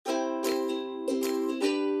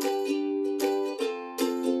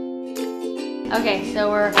Okay, so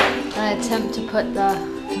we're gonna attempt to put the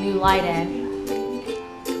new light in.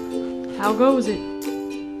 How goes it?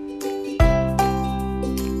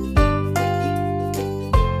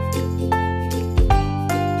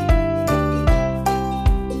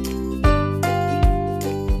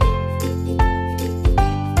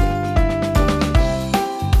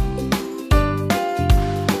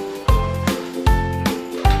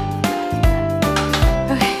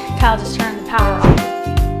 Okay, Kyle just turned the power off.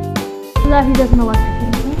 That he doesn't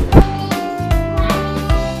electrocute me.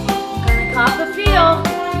 I'm gonna cop a feel.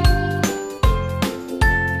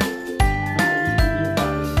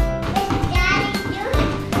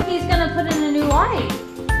 He's gonna put in a new light.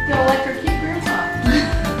 Go electrocute Grandpa.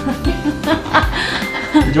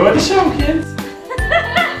 Enjoy the show, kids.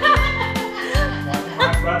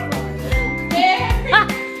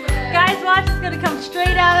 Guys, watch, it's gonna come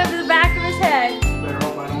straight out over the back of his head. Better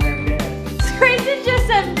hope I don't have gas. Grayson just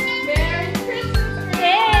said, Merry Christmas.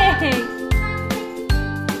 hey.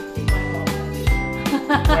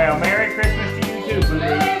 Well, Merry Christmas to you too, Boo.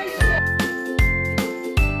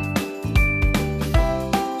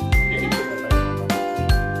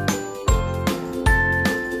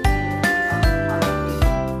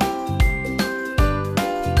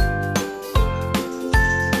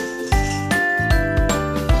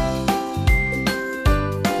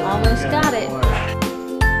 Almost got it.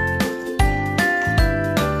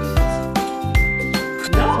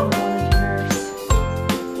 No.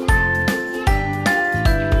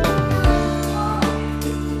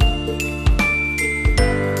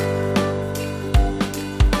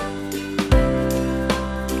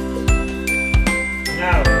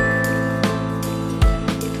 No.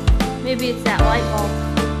 Maybe it's that light bulb.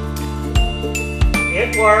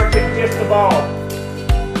 It works, it's just the ball.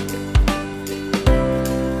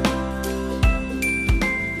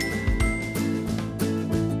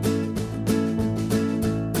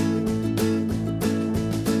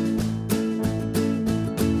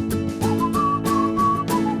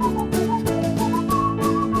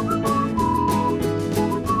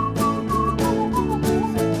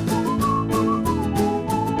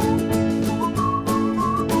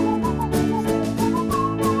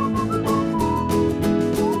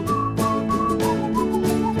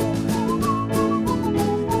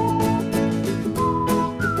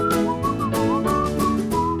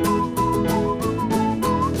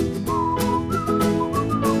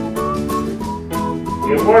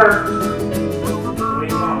 It works.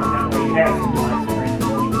 Leave on. That way you have some lights.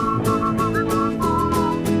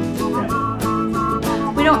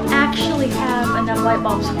 We don't actually have enough light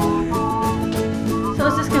bulbs. So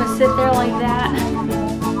it's just gonna sit there like that.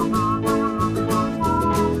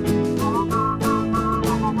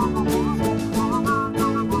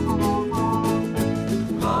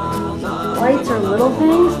 Lights are little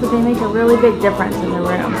things, but they make a really big difference in the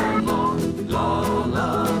room.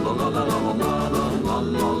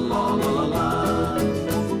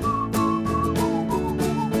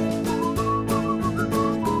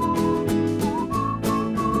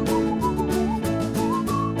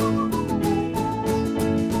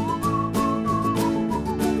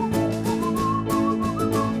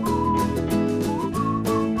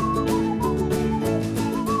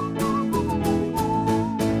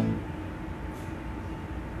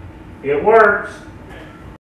 It works.